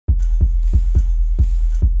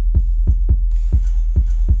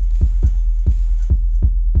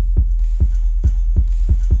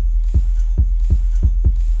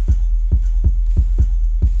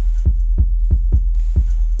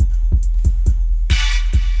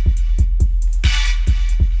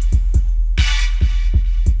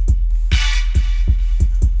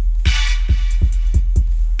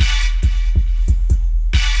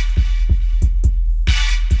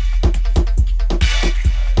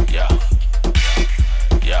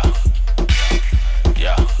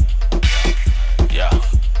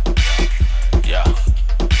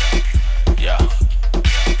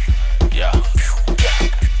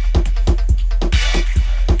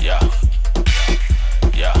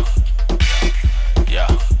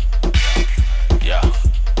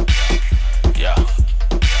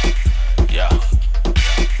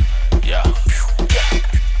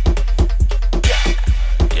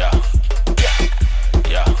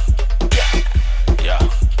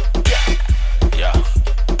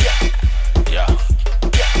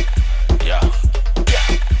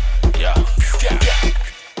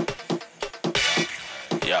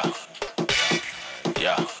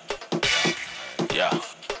Yeah,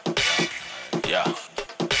 yeah,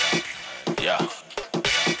 yeah,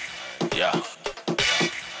 yeah,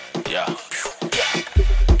 yeah,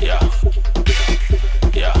 yeah,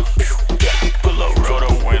 yeah. Pull up, roll the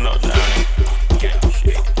window down it.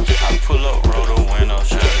 I pull up, roll the window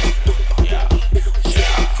down it.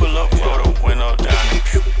 I pull up, roll the window down it.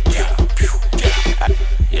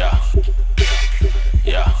 Yeah,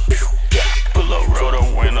 yeah. Pull up, roll the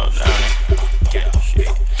window down it.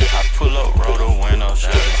 I pull up, roll the window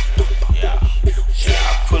down it. I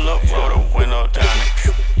pull up, roll the window down it.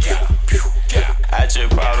 I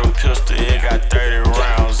just bought a pistol, it got 30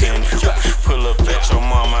 rounds in it. Pull up at your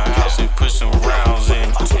mama's house and put some rounds in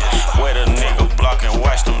it. Wet a nigga block and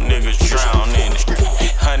watch them niggas drown in it.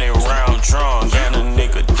 100 round drum, got a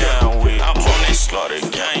nigga down with it. I'm on that slaughter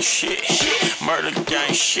gang shit, murder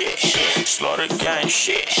gang shit, slaughter gang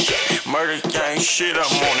shit, murder gang shit. I'm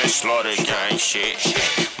on that slaughter gang shit,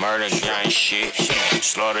 murder gang shit,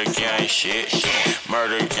 slaughter gang shit,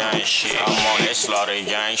 murder gang shit. I'm on that slaughter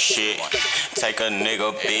gang shit. Take a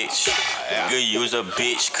nigga bitch, good use a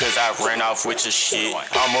bitch, cause I ran off with your shit.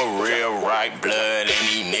 I'm a real right blood,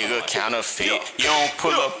 any nigga counterfeit. You don't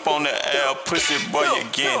pull up on the L, pussy boy, you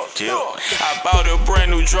get dipped. I bought a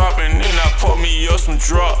brand new drop and then I put me up some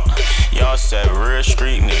drop. Y'all said real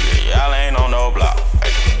street nigga, y'all ain't on no block.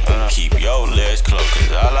 Keep your legs close,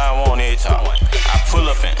 cause all I want is talk. I pull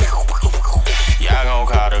up and y'all gon'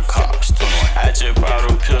 call the cops. I just bought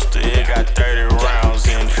a pistol, it got 30 rounds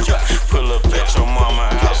in it. Pull up at your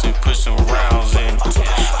mama's house and put some rounds in it.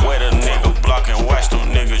 Wet a nigga block and watch them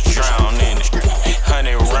niggas drown in it.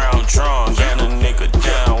 100 round drum, got a nigga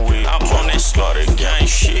down with it. I'm on that slaughter gang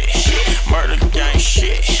shit, murder gang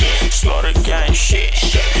shit, slaughter gang shit,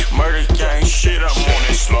 murder gang shit. I'm on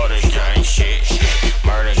that slaughter gang shit,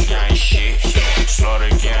 murder gang shit, slaughter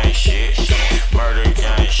gang shit, murder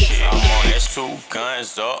gang shit. I'm on that 2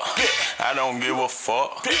 guns up, I don't give a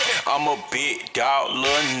fuck. I'm a big dog,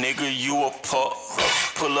 little nigga, you a pup.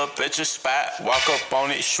 Pull up at your spot, walk up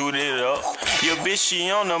on it, shoot it up. Your bitch,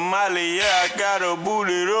 she on the molly, yeah, I gotta boot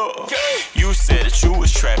it up. You said that you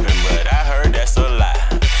was trapping,